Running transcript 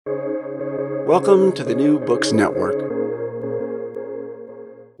Welcome to the New Books Network.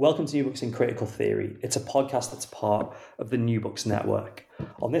 Welcome to New Books in Critical Theory. It's a podcast that's part of the New Books Network.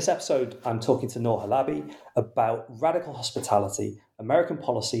 On this episode, I'm talking to Nour Halabi about radical hospitality, American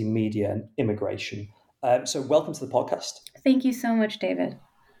policy, media, and immigration. So welcome to the podcast. Thank you so much, David.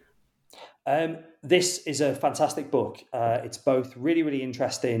 This is a fantastic book. It's both really, really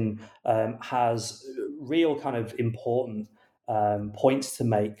interesting, has real kind of important points to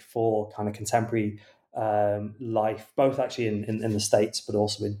make for kind of contemporary life, both actually in the States, but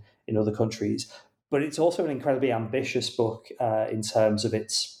also in other countries. But it's also an incredibly ambitious book in terms of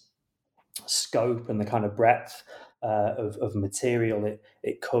its scope and the kind of breadth of material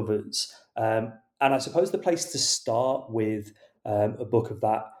it covers. And I suppose the place to start with a book of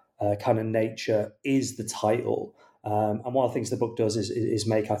that kind of nature is the title. And one of the things the book does is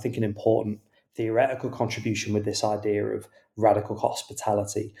make, I think, an important theoretical contribution with this idea of radical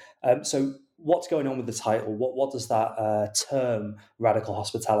hospitality. So what's going on with the title? What does that term radical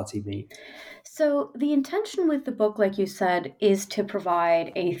hospitality mean? So the intention with the book, like you said, is to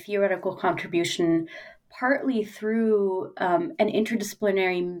provide a theoretical contribution partly through an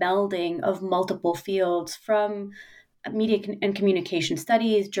interdisciplinary melding of multiple fields from media and communication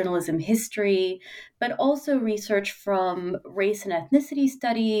studies, journalism history, but also research from race and ethnicity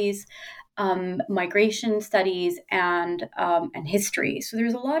studies, migration studies, and history. So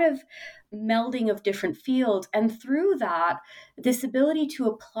there's a lot of melding of different fields, and through that, this ability to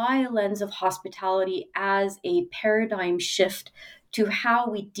apply a lens of hospitality as a paradigm shift to how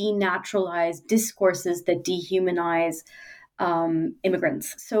we denaturalize discourses that dehumanize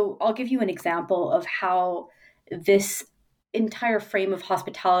immigrants. So I'll give you an example of how this entire frame of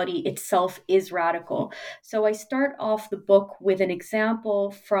hospitality itself is radical. So I start off the book with an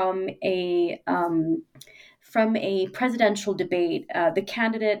example from a presidential debate. The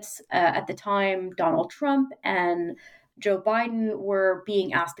candidates at the time, Donald Trump and Joe Biden, were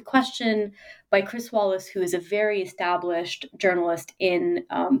being asked a question by Chris Wallace, who is a very established journalist in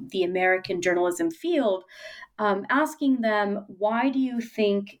the American journalism field, asking them, why do you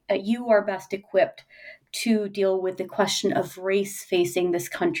think you are best equipped to deal with the question of race facing this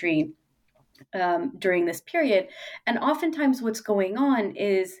country during this period? And oftentimes what's going on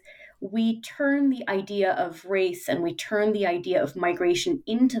is we turn the idea of race and we turn the idea of migration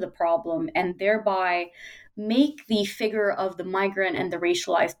into the problem, and thereby make the figure of the migrant and the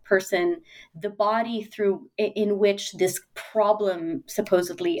racialized person the body through in which this problem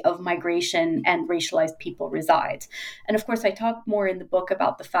supposedly of migration and racialized people resides. And of course, I talk more in the book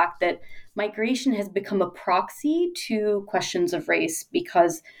about the fact that migration has become a proxy to questions of race,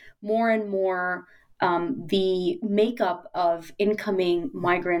 because more and more the makeup of incoming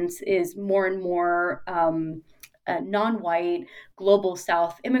migrants is more and more non-white global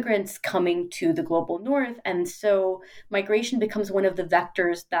South immigrants coming to the global North. And so migration becomes one of the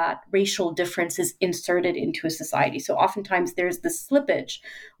vectors that racial difference is inserted into a society. So oftentimes there's this slippage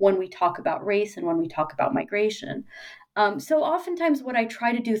when we talk about race and when we talk about migration. So oftentimes what I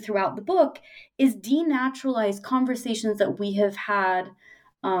try to do throughout the book is denaturalize conversations that we have had,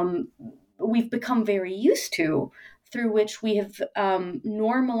 we've become very used to, through which we have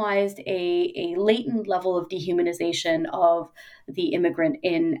normalized a latent level of dehumanization of the immigrant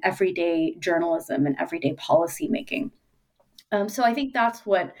in everyday journalism and everyday policymaking. So I think that's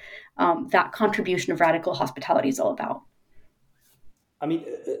what that contribution of radical hospitality is all about. I mean,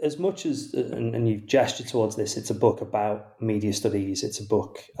 as much as, and you've gestured towards this, it's a book about media studies, it's a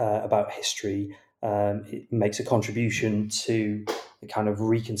book about history. It makes a contribution to kind of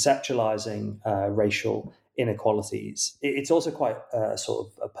reconceptualizing racial inequalities. It's also quite sort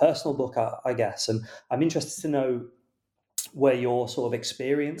of a personal book, I guess. And I'm interested to know where your sort of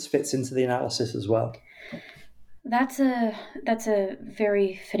experience fits into the analysis as well. That's a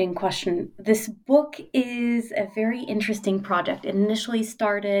very fitting question. This book is a very interesting project. It initially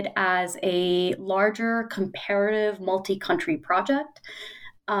started as a larger comparative multi-country project.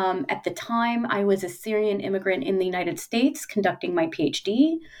 At the time, I was a Syrian immigrant in the United States conducting my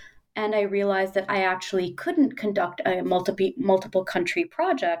PhD, and I realized that I actually couldn't conduct a multiple country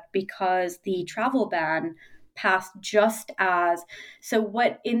project because the travel ban passed just as, so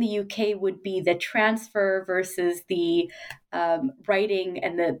what in the UK would be the transfer versus the writing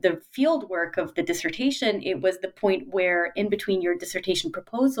and the field work of the dissertation. It was the point where in between your dissertation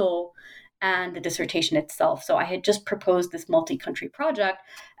proposal and the dissertation itself. So I had just proposed this multi-country project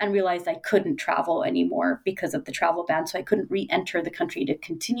and realized I couldn't travel anymore because of the travel ban. So I couldn't re-enter the country to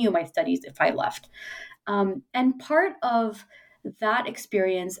continue my studies if I left. And part of that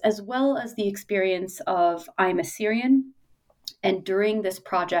experience, as well as the experience of I'm a Syrian, And during this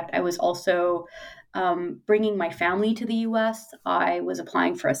project, I was also bringing my family to the US. I was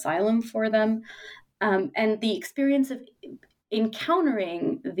applying for asylum for them. And the experience of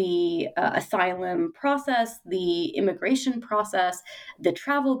encountering the asylum process, the immigration process, the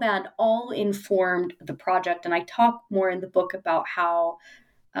travel ban all informed the project. And I talk more in the book about how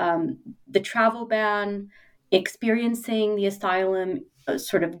the travel ban, experiencing the asylum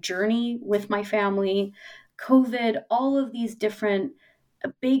sort of journey with my family, COVID, all of these different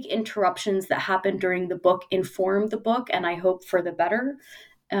big interruptions that happened during the book informed the book, and I hope for the better,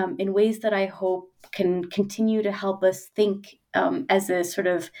 in ways that I hope can continue to help us think as a sort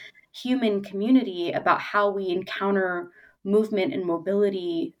of human community about how we encounter movement and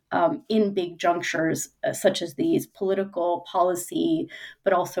mobility in big junctures such as these political, policy,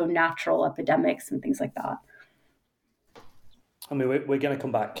 but also natural epidemics and things like that. I mean, we're going to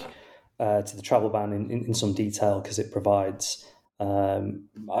come back to the travel ban in some detail because it provides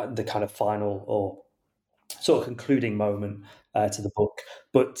the kind of final or sort of concluding moment to the book.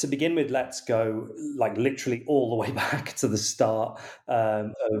 But to begin with, let's go like literally all the way back to the start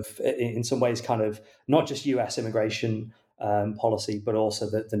of, in some ways, kind of not just US immigration policy, but also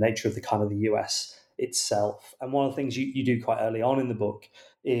the nature of the kind of the US itself. And one of the things you do quite early on in the book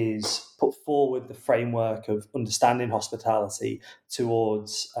is put forward the framework of understanding hospitality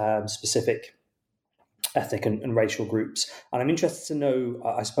towards specific ethnic and racial groups. And I'm interested to know,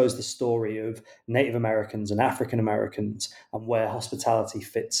 I suppose, the story of Native Americans and African Americans and where hospitality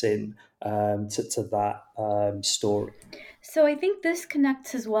fits in to that story. So I think this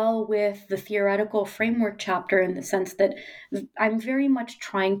connects as well with the theoretical framework chapter in the sense that I'm very much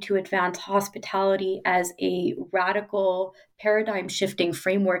trying to advance hospitality as a radical paradigm shifting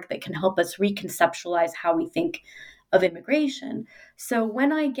framework that can help us reconceptualize how we think of immigration. So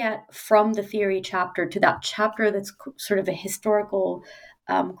when I get from the theory chapter to that chapter that's sort of a historical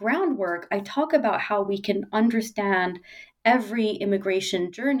groundwork, I talk about how we can understand every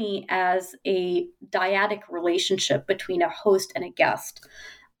immigration journey as a dyadic relationship between a host and a guest.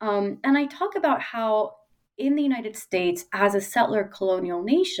 And I talk about how in the United States, as a settler colonial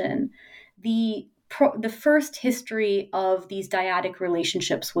nation, the first history of these dyadic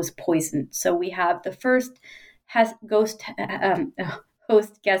relationships was poisoned. So we have the first host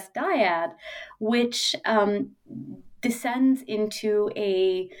guest dyad, which descends into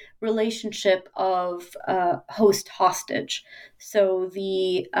a relationship of host hostage. So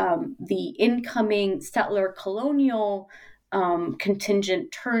the incoming settler colonial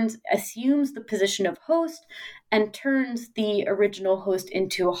contingent assumes the position of host and turns the original host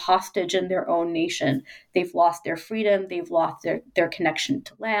into a hostage in their own nation. They've lost their freedom, they've lost their connection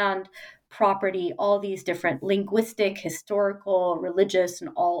to land, property, all these different linguistic, historical, religious, and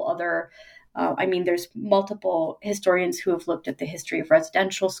all other. There's multiple historians who have looked at the history of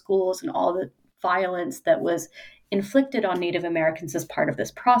residential schools and all the violence that was inflicted on Native Americans as part of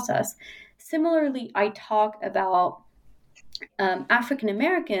this process. Similarly, I talk about African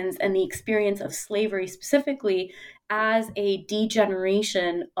Americans and the experience of slavery specifically as a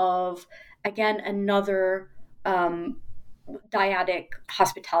degeneration of, again, another dyadic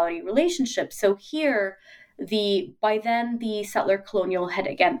hospitality relationship. So here, by then the settler colonial had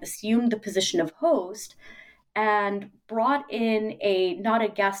again assumed the position of host and brought in not a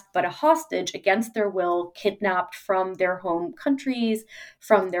guest but a hostage against their will, kidnapped from their home countries,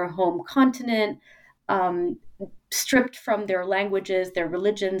 from their home continent, stripped from their languages, their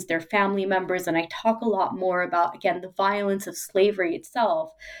religions, their family members. And I talk a lot more about, again, the violence of slavery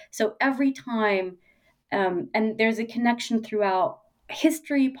itself. So every time and there's a connection throughout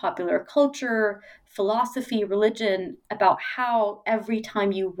history, popular culture, philosophy, religion, about how every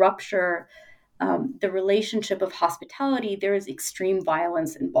time you rupture the relationship of hospitality, there is extreme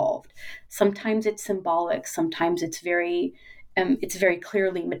violence involved. Sometimes it's symbolic, sometimes it's very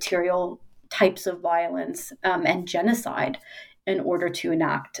clearly material types of violence and genocide in order to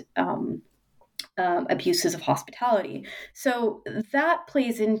enact abuses of hospitality. So that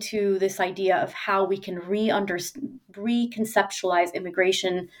plays into this idea of how we can reconceptualize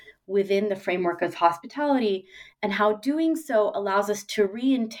immigration within the framework of hospitality, and how doing so allows us to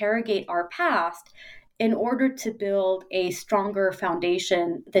reinterrogate our past in order to build a stronger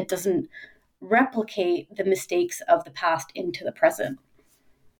foundation that doesn't replicate the mistakes of the past into the present.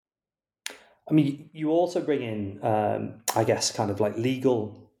 I mean, you also bring in, I guess, kind of like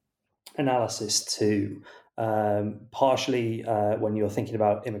legal analysis too, partially when you're thinking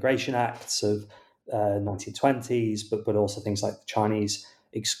about immigration acts of 1920s, but also things like the Chinese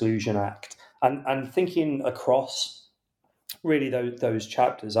Exclusion Act, and thinking across really those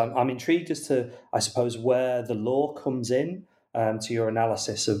chapters. I'm intrigued as to, I suppose, where the law comes in to your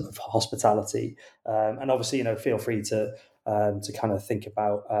analysis of hospitality. And obviously, feel free to kind of think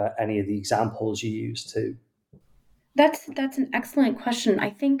about any of the examples you use too. That's an excellent question. I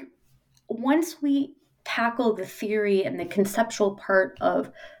think once we tackle the theory and the conceptual part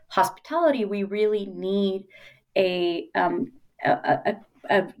of hospitality, we really need a, um, a, a,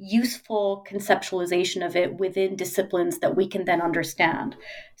 a useful conceptualization of it within disciplines that we can then understand.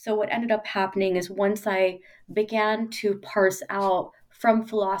 So, what ended up happening is once I began to parse out from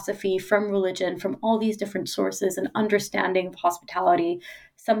philosophy, from religion, from all these different sources, an understanding of hospitality,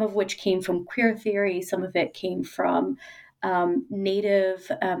 some of which came from queer theory, some of it came from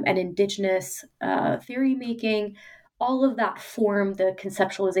native and indigenous theory making, all of that formed the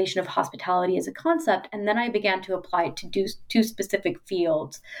conceptualization of hospitality as a concept. And then I began to apply it to two specific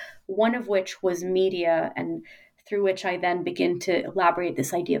fields, one of which was media, and through which I then begin to elaborate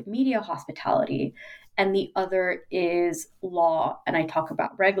this idea of media hospitality. And the other is law, and I talk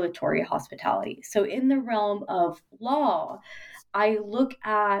about regulatory hospitality. So, in the realm of law, I look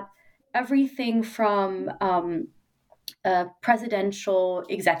at everything from presidential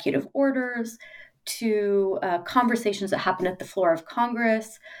executive orders to conversations that happen at the floor of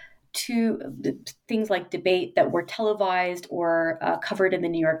Congress to things like debate that were televised or covered in the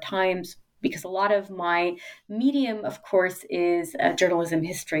New York Times. Because a lot of my medium, of course, is journalism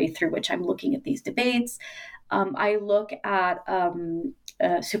history through which I'm looking at these debates. I look at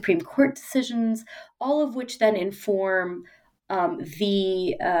Supreme Court decisions, all of which then inform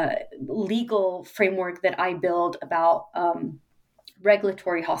the legal framework that I build about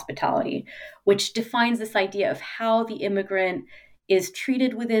regulatory hospitality, which defines this idea of how the immigrant is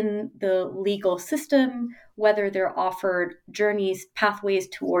treated within the legal system, whether they're offered journeys, pathways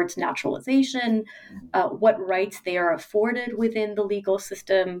towards naturalization, what rights they are afforded within the legal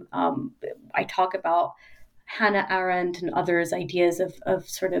system. I talk about Hannah Arendt and others' ideas of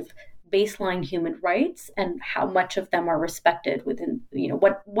sort of baseline human rights and how much of them are respected within,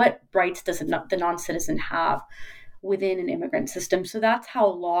 what rights does the non-citizen have within an immigrant system. So that's how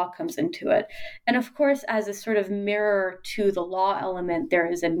law comes into it. And of course, as a sort of mirror to the law element,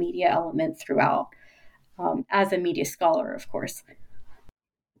 there is a media element throughout, as a media scholar, of course.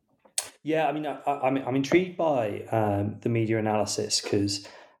 Yeah, I mean, I'm intrigued by the media analysis because,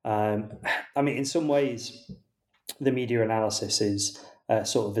 I mean, in some ways, the media analysis is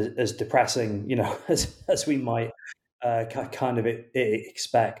sort of as depressing, as we might kind of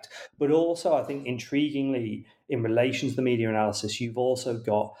expect. But also, I think intriguingly, in relation to the media analysis, you've also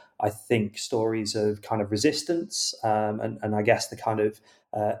got, I think, stories of kind of resistance and I guess the kind of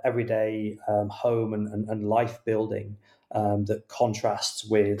everyday home and life building that contrasts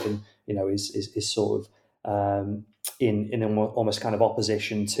with and is sort of in almost kind of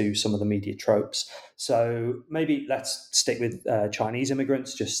opposition to some of the media tropes. So maybe let's stick with Chinese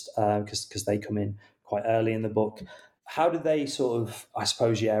immigrants just because they come in quite early in the book. How do they sort of, I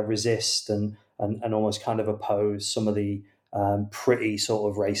suppose, resist and almost kind of oppose some of the pretty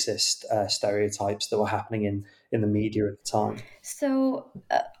sort of racist stereotypes that were happening in the media at the time? So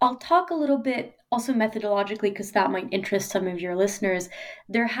I'll talk a little bit also methodologically because that might interest some of your listeners.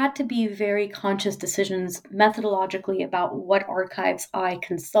 There had to be very conscious decisions methodologically about what archives I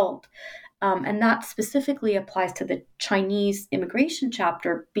consult. And that specifically applies to the Chinese immigration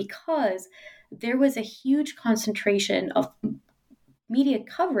chapter because there was a huge concentration of media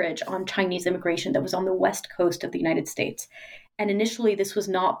coverage on Chinese immigration that was on the west coast of the United States. And initially, this was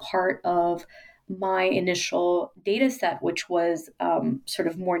not part of my initial data set, which was sort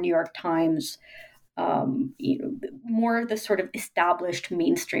of more New York Times, more the sort of established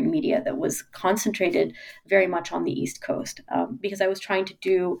mainstream media that was concentrated very much on the East Coast, because I was trying to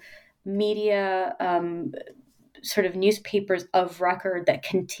do media sort of newspapers of record that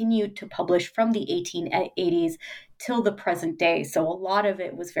continued to publish from the 1880s till the present day. So a lot of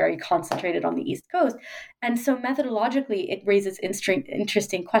it was very concentrated on the East Coast. And so methodologically, it raises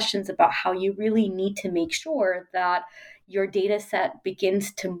interesting questions about how you really need to make sure that your data set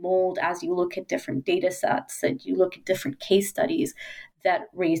begins to mold as you look at different data sets and you look at different case studies that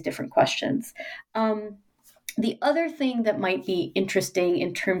raise different questions. The other thing that might be interesting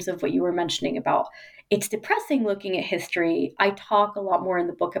in terms of what you were mentioning about it's depressing looking at history, I talk a lot more in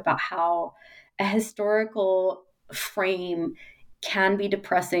the book about how a historical frame can be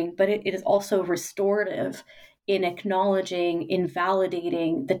depressing, but it is also restorative in acknowledging, in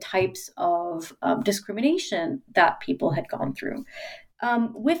validating the types of discrimination that people had gone through.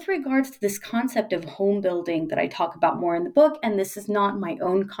 With regards to this concept of home building that I talk about more in the book, and this is not my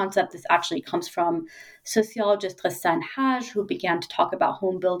own concept, this actually comes from sociologist Ghassan Haj, who began to talk about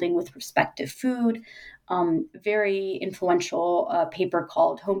home building with respect to food. very influential paper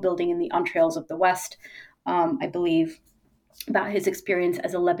called Home Building in the Entrails of the West, I believe, about his experience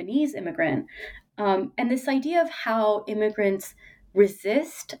as a Lebanese immigrant. And this idea of how immigrants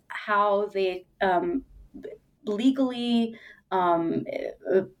resist, how they legally,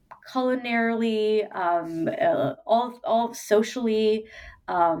 culinarily, all socially,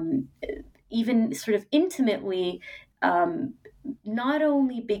 even sort of intimately, not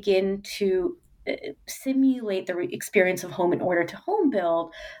only begin to simulate the experience of home in order to home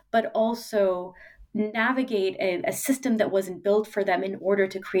build, but also navigate a system that wasn't built for them in order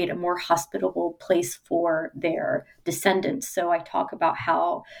to create a more hospitable place for their descendants. So I talk about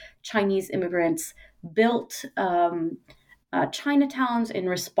how Chinese immigrants built Chinatowns in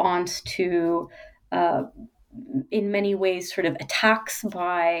response to, in many ways, sort of attacks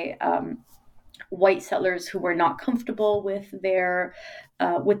by white settlers who were not comfortable with their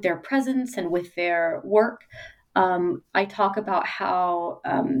presence and with their work. I talk about how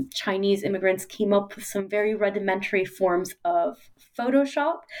Chinese immigrants came up with some very rudimentary forms of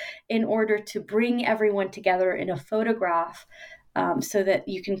Photoshop in order to bring everyone together in a photograph, so that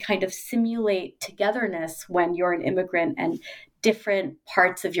you can kind of simulate togetherness when you're an immigrant and different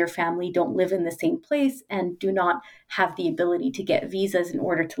parts of your family don't live in the same place and do not have the ability to get visas in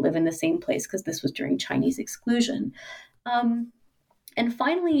order to live in the same place, because this was during Chinese exclusion. And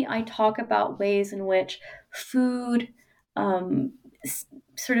finally, I talk about ways in which food,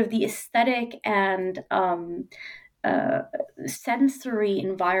 sort of the aesthetic and sensory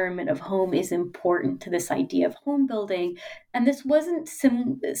environment of home, is important to this idea of home building. And this wasn't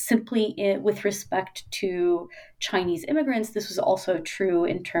simply with respect to Chinese immigrants. This was also true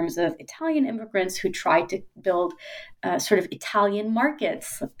in terms of Italian immigrants who tried to build sort of Italian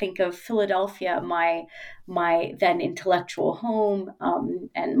markets. Think of Philadelphia, my then intellectual home,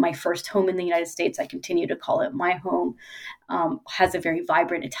 and my first home in the United States. I continue to call it my home. Has a very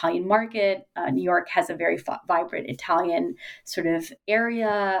vibrant Italian market. New York has a very vibrant Italian sort of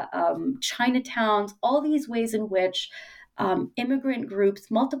area, Chinatowns, all these ways in which immigrant groups,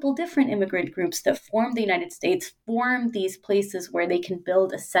 multiple different immigrant groups that form the United States, form these places where they can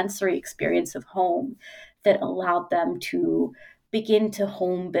build a sensory experience of home that allowed them to begin to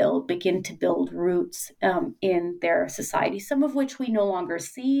home build, begin to build roots in their society, some of which we no longer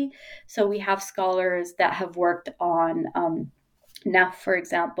see. So we have scholars that have worked on Neff, for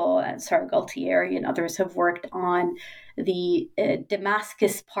example, and Sarah Galtieri and others have worked on the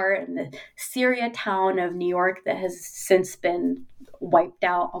Damascus part and the Syria town of New York that has since been wiped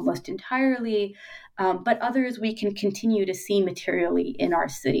out almost entirely. But others we can continue to see materially in our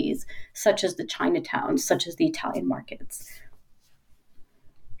cities, such as the Chinatowns, such as the Italian markets.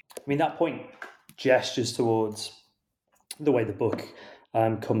 I mean, that point gestures towards the way the book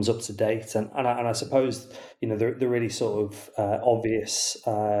comes up to date, and I suppose the really sort of obvious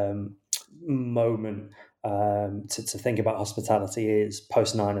moment to think about hospitality is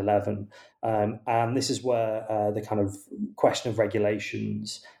post 9/11, and this is where the kind of question of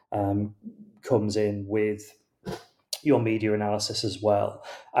regulations comes in with your media analysis as well.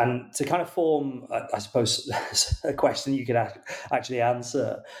 And to kind of form, I suppose, a question you could actually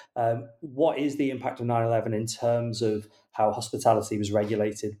answer, what is the impact of 9/11 in terms of how hospitality was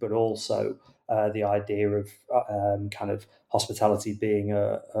regulated, but also the idea of kind of hospitality being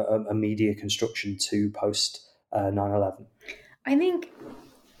a media construction to post 9/11? I think,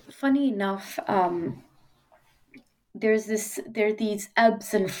 funny enough, there are these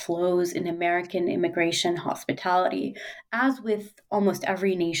ebbs and flows in American immigration hospitality. As with almost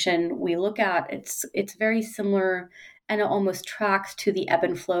every nation we look at, it's very similar, and it almost tracks to the ebb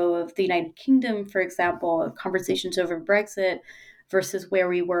and flow of the United Kingdom, for example, conversations over Brexit versus where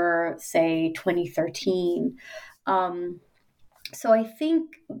we were, say, 2013. So I think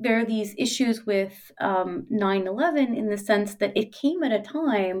there are these issues with 9/11 in the sense that it came at a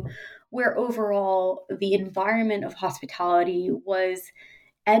time where overall the environment of hospitality was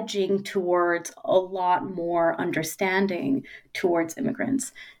edging towards a lot more understanding towards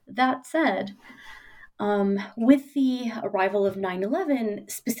immigrants. That said, with the arrival of 9/11,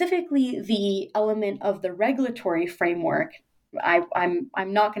 specifically the element of the regulatory framework, I'm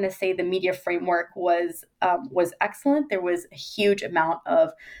not going to say the media framework was excellent. There was a huge amount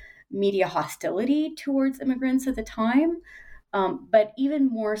of media hostility towards immigrants at the time, but even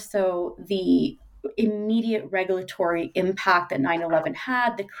more so the immediate regulatory impact that 9/11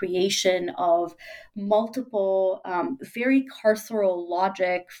 had, the creation of multiple very carceral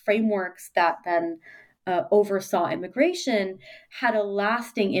logic frameworks that then oversaw immigration had a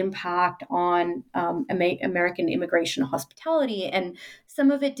lasting impact on American immigration hospitality. And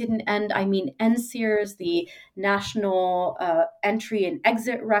some of it didn't end. I mean, NSEERS, the national entry and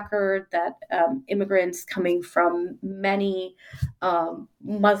exit record that immigrants coming from many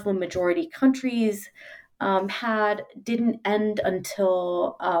Muslim majority countries didn't end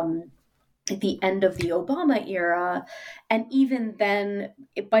until the end of the Obama era, and even then,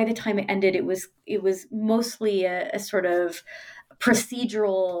 by the time it ended, it was mostly a sort of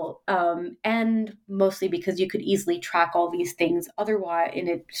procedural end, mostly because you could easily track all these things otherwise in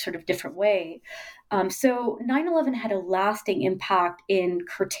a sort of different way. So 9/11 had a lasting impact in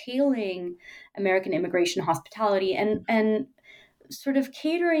curtailing American immigration hospitality and sort of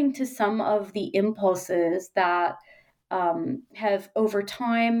catering to some of the impulses that have over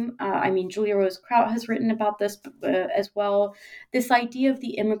time, I mean, Julia Rose Kraut has written about this as well. This idea of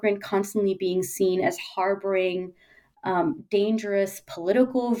the immigrant constantly being seen as harboring dangerous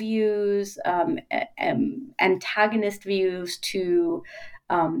political views, antagonist views to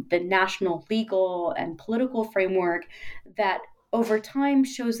the national legal and political framework that over time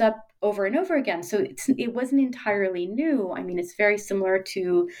shows up over and over again. So it wasn't entirely new. I mean, it's very similar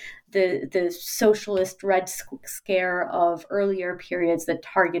to the socialist Red Scare of earlier periods that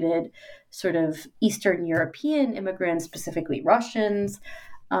targeted sort of Eastern European immigrants, specifically Russians.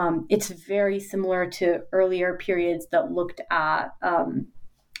 It's very similar to earlier periods that looked at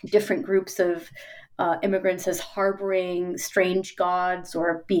different groups of immigrants as harboring strange gods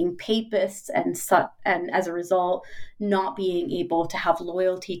or being papists, and as a result, not being able to have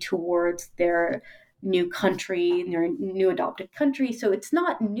loyalty towards their new country, their new adopted country. So it's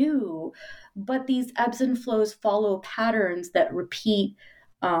not new, but these ebbs and flows follow patterns that repeat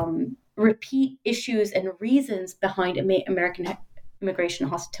issues and reasons behind American immigration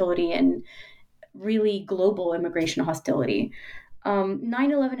hostility and really global immigration hostility.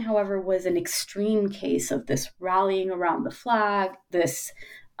 9/11, however, was an extreme case of this rallying around the flag, this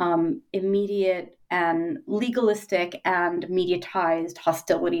immediate and legalistic and mediatized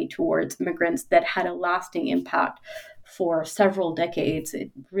hostility towards immigrants that had a lasting impact for several decades. It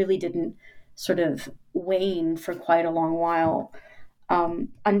really didn't sort of wane for quite a long while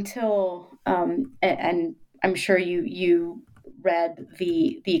until, and I'm sure you read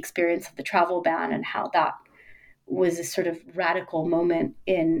the experience of the travel ban and how that was a sort of radical moment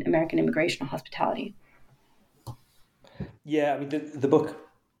in American immigration hospitality. Yeah, I mean, the book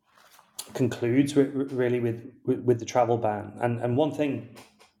concludes really with the travel ban, and one thing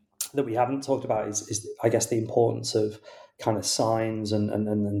that we haven't talked about is I guess the importance of kind of signs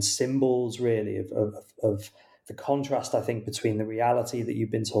and symbols, really, of the contrast, I think, between the reality that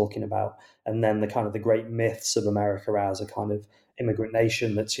you've been talking about and then the kind of the great myths of America as a kind of immigrant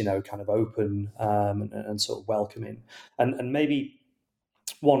nation that's, kind of open and sort of welcoming. And maybe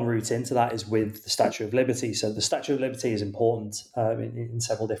one route into that is with the Statue of Liberty. So the Statue of Liberty is important in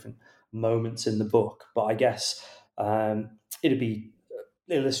several different moments in the book, but I guess it'd be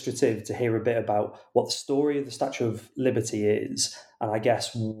illustrative to hear a bit about what the story of the Statue of Liberty is, and I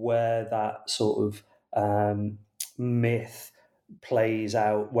guess where that sort of myth plays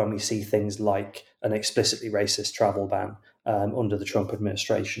out when we see things like an explicitly racist travel ban under the Trump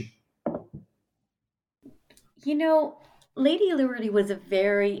administration. Lady Liberty was a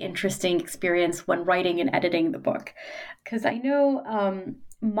very interesting experience when writing and editing the book, because I know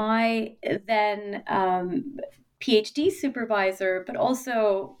my then PhD supervisor, but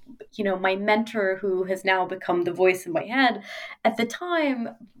also, my mentor, who has now become the voice in my head. At the time,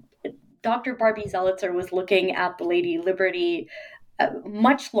 Dr. Barbie Zellitzer was looking at the Lady Liberty, a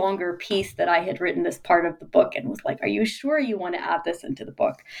much longer piece that I had written as part of the book, and was like, "Are you sure you want to add this into the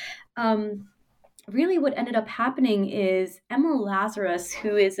book?" Really, what ended up happening is Emma Lazarus,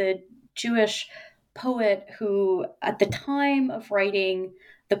 who is a Jewish poet who, at the time of writing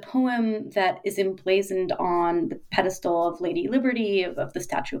the poem that is emblazoned on the pedestal of Lady Liberty, of the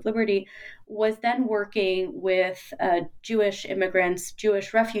Statue of Liberty, was then working with Jewish immigrants,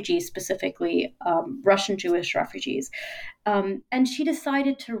 Jewish refugees, specifically Russian Jewish refugees. And she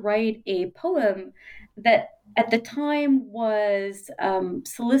decided to write a poem that at the time was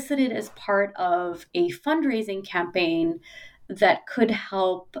solicited as part of a fundraising campaign that could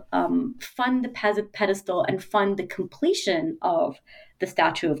help fund the pedestal and fund the completion of the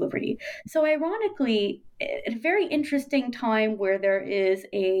Statue of Liberty. So ironically, at a very interesting time where there is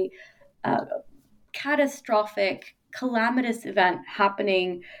a catastrophic, calamitous event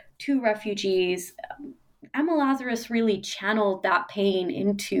happening to refugees, Emma Lazarus really channeled that pain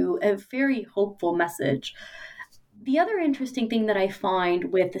into a very hopeful message. The other interesting thing that I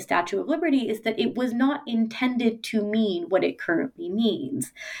find with the Statue of Liberty is that it was not intended to mean what it currently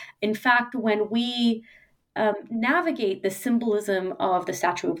means. In fact, when we navigate the symbolism of the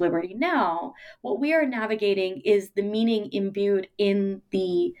Statue of Liberty now, what we are navigating is the meaning imbued in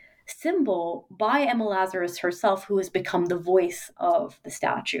the symbol by Emma Lazarus herself, who has become the voice of the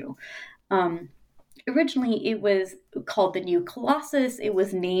statue. Originally, it was called the New Colossus. It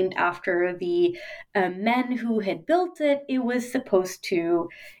was named after the men who had built it. It was supposed to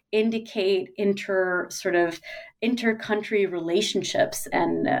indicate inter-country relationships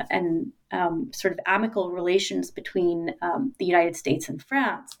and sort of amicable relations between the United States and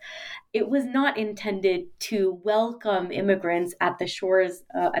France. It was not intended to welcome immigrants at the shores,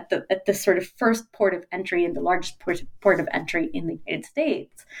 at the sort of first port of entry and the largest port of entry in the United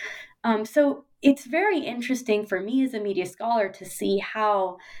States. So it's very interesting for me as a media scholar to see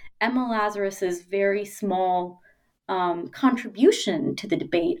how Emma Lazarus's very small contribution to the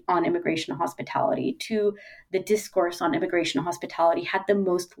debate on immigration and hospitality, to the discourse on immigration and hospitality, had the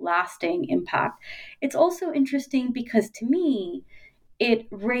most lasting impact. It's also interesting because, to me, it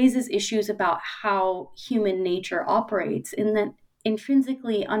raises issues about how human nature operates, in that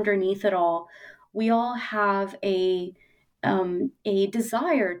intrinsically underneath it all, we all have a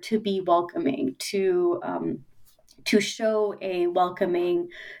desire to be welcoming, to show a welcoming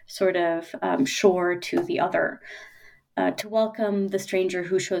sort of shore to the other, to welcome the stranger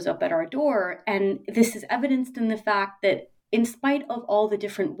who shows up at our door. And this is evidenced in the fact that, in spite of all the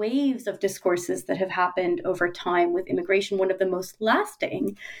different waves of discourses that have happened over time with immigration, one of the most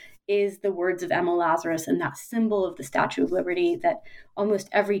lasting is the words of Emma Lazarus and that symbol of the Statue of Liberty that almost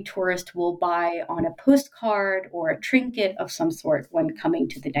every tourist will buy on a postcard or a trinket of some sort when coming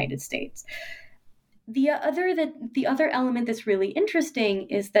to the United States. The other element that's really interesting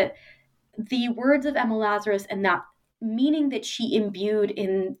is that the words of Emma Lazarus and that meaning that she imbued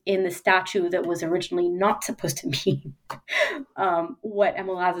in the statue that was originally not supposed to mean what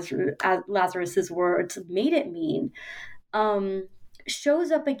Emma Lazarus's words made it mean, shows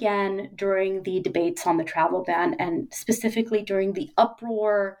up again during the debates on the travel ban, and specifically during the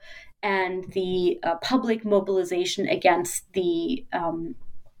uproar and the public mobilization against the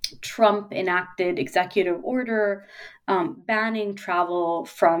Trump enacted executive order banning travel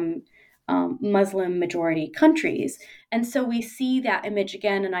from Muslim majority countries. And so we see that image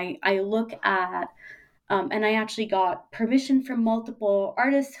again, and I look at, and I actually got permission from multiple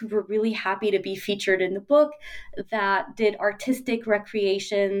artists who were really happy to be featured in the book, that did artistic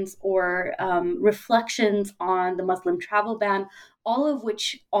recreations or reflections on the Muslim travel ban, all of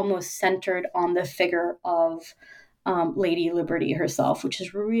which almost centered on the figure of Lady Liberty herself, which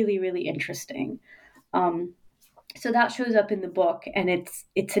is really, really interesting. So that shows up in the book, and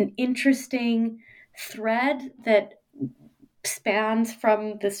it's an interesting thread that spans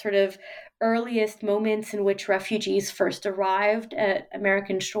from the sort of earliest moments in which refugees first arrived at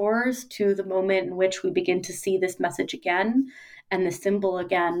American shores to the moment in which we begin to see this message again and the symbol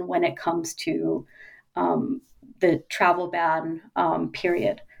again when it comes to the travel ban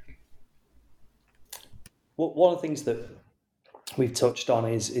period. Well, one of the things that we've touched on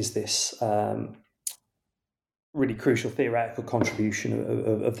is this really crucial theoretical contribution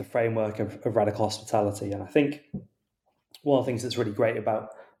of the framework of radical hospitality. And I think one of the things that's really great about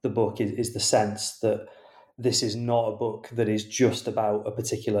the book is the sense that this is not a book that is just about a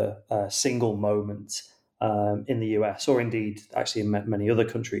particular single moment in the US, or indeed actually in many other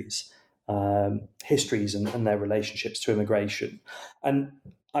countries, histories and their relationships to immigration. And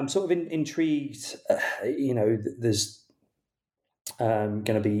I'm sort of intrigued, there's going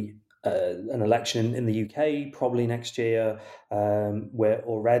to be an election in the UK probably next year, where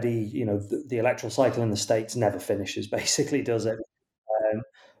already, the electoral cycle in the States never finishes, basically, does it?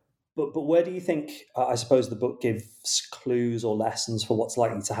 But where do you think, I suppose, the book gives clues or lessons for what's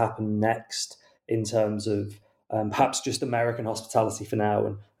likely to happen next in terms of perhaps just American hospitality for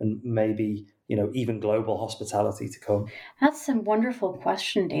now and maybe, even global hospitality to come? That's a wonderful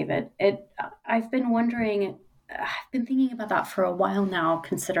question, David. I've been thinking about that for a while now,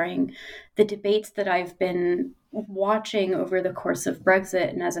 considering the debates that I've been watching over the course of Brexit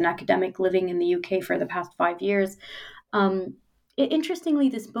and as an academic living in the UK for the past 5 years. Interestingly,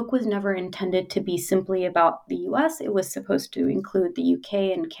 this book was never intended to be simply about the US. It was supposed to include the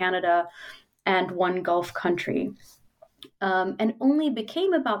UK and Canada and one Gulf country, and only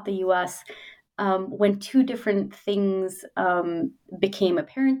became about the US when two different things became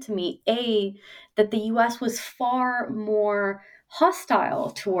apparent to me. A, that the US was far more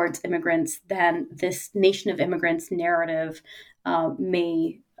hostile towards immigrants than this nation of immigrants narrative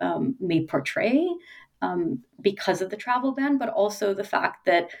may portray. because of the travel ban, but also the fact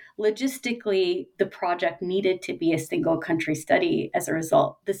that logistically the project needed to be a single country study as a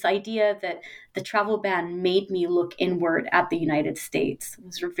result. This idea that the travel ban made me look inward at the United States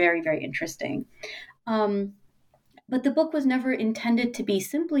was very, very interesting. But the book was never intended to be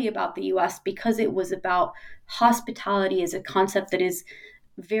simply about the US, because it was about hospitality as a concept that is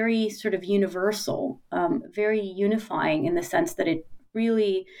very sort of universal, very unifying in the sense that it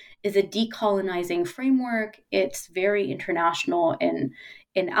really is a decolonizing framework. It's very international in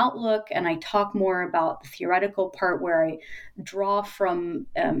outlook, and I talk more about the theoretical part where I draw from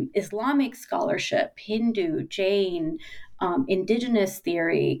Islamic scholarship, Hindu, Jain, indigenous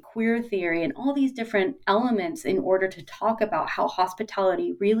theory, queer theory, and all these different elements in order to talk about how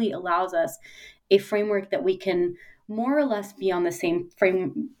hospitality really allows us a framework that we can more or less be on the same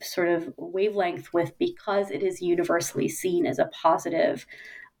frame sort of wavelength with, because it is universally seen as a positive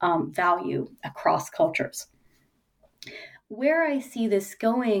value across cultures. Where I see this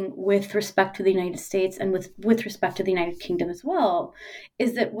going with respect to the United States and with respect to the United Kingdom as well,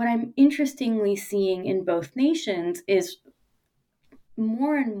 is that what I'm interestingly seeing in both nations is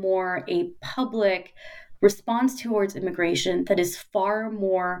more and more a public response towards immigration that is far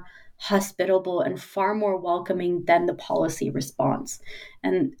more hospitable and far more welcoming than the policy response.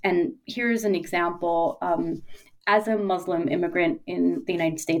 And here's an example. As a Muslim immigrant in the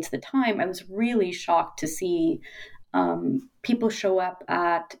United States at the time, I was really shocked to see people show up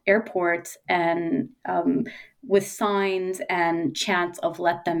at airports and with signs and chants of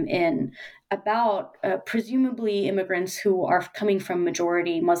 "let them in," about presumably immigrants who are coming from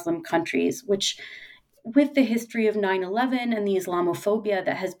majority Muslim countries, which, with the history of 9/11 and the Islamophobia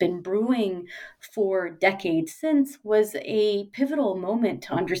that has been brewing for decades since, was a pivotal moment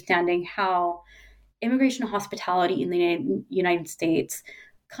to understanding how immigration hospitality in the United States,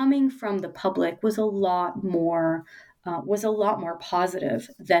 coming from the public, was a lot more positive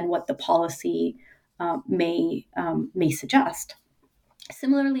than what the policy may suggest.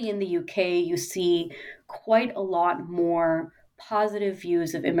 Similarly, in the UK, you see quite a lot more positive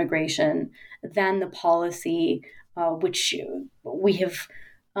views of immigration than the policy, which we have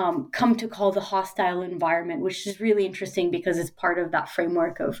come to call the hostile environment, which is really interesting because it's part of that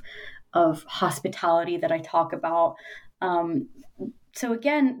framework of hospitality that I talk about. So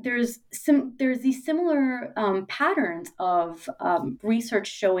again, there's these similar patterns of research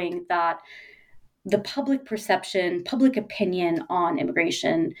showing that the public perception, public opinion on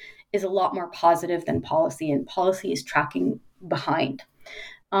immigration is a lot more positive than policy, and policy is tracking behind.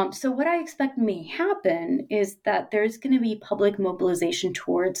 So what I expect may happen is that there's going to be public mobilization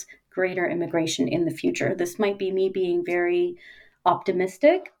towards greater immigration in the future. This might be me being very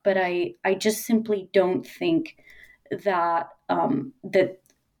optimistic, but I just simply don't think that that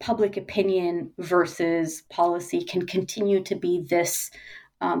public opinion versus policy can continue to be this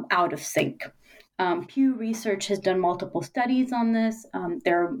out of sync. Pew Research has done multiple studies on this.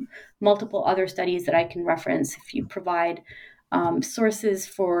 There are multiple other studies that I can reference. If you provide sources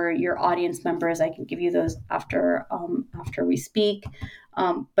for your audience members, I can give you those after we speak.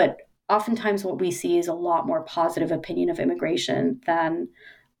 But oftentimes what we see is a lot more positive opinion of immigration than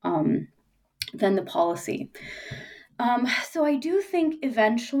the policy. So I do think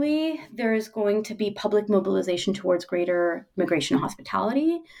eventually there is going to be public mobilization towards greater immigration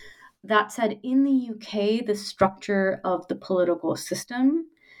hospitality. That said, in the UK, the structure of the political system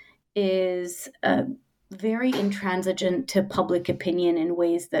is very intransigent to public opinion in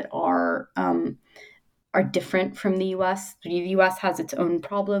ways that are different from the US. The US has its own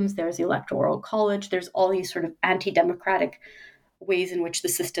problems. There's the Electoral College. There's all these sort of anti-democratic ways in which the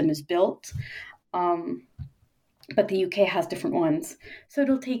system is built. But the UK has different ones. So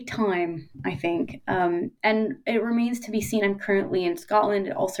it'll take time, I think. And it remains to be seen. I'm currently in Scotland.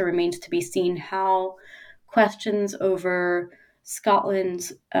 It also remains to be seen how questions over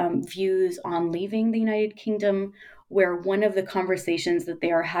Scotland's views on leaving the United Kingdom, where one of the conversations that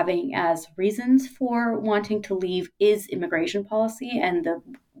they are having as reasons for wanting to leave is immigration policy and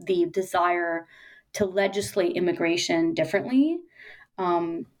the desire to legislate immigration differently.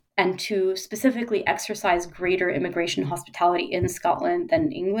 And to specifically exercise greater immigration hospitality in Scotland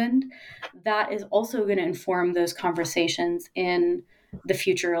than England, that is also going to inform those conversations in the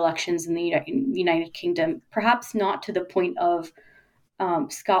future elections in the United Kingdom. Perhaps not to the point of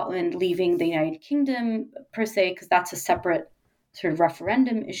Scotland leaving the United Kingdom per se, because that's a separate sort of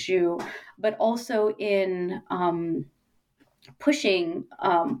referendum issue, but also in pushing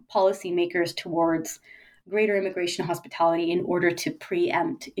policymakers towards greater immigration hospitality in order to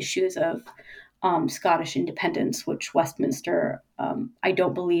preempt issues of Scottish independence, which Westminster, I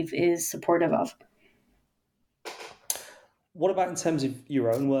don't believe, is supportive of. What about in terms of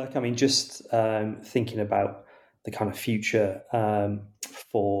your own work? I mean, just thinking about the kind of future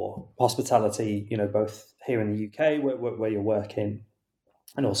for hospitality, both here in the UK, where you're working,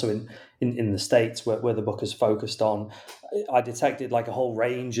 and also in the States, where the book is focused on. I detected like a whole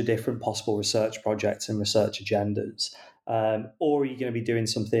range of different possible research projects and research agendas. Or are you going to be doing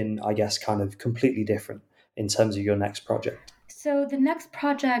something, I guess, kind of completely different in terms of your next project? So the next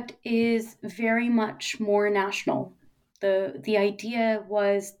project is very much more national. The idea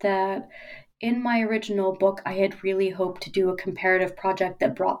was that in my original book, I had really hoped to do a comparative project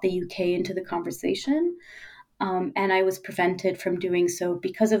that brought the UK into the conversation. And I was prevented from doing so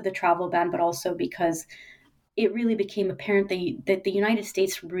because of the travel ban, but also because it really became apparent that the United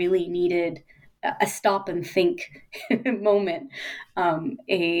States really needed a stop and think moment,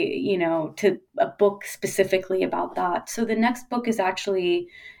 to a book specifically about that. So the next book is actually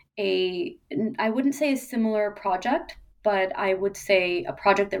I wouldn't say a similar project, but I would say a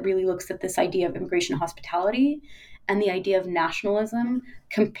project that really looks at this idea of immigration hospitality and the idea of nationalism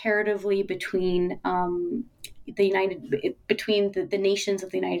comparatively between the nations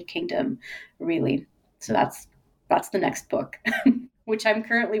of the United Kingdom, really. So that's the next book, which I'm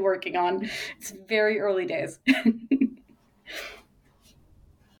currently working on. It's very early days.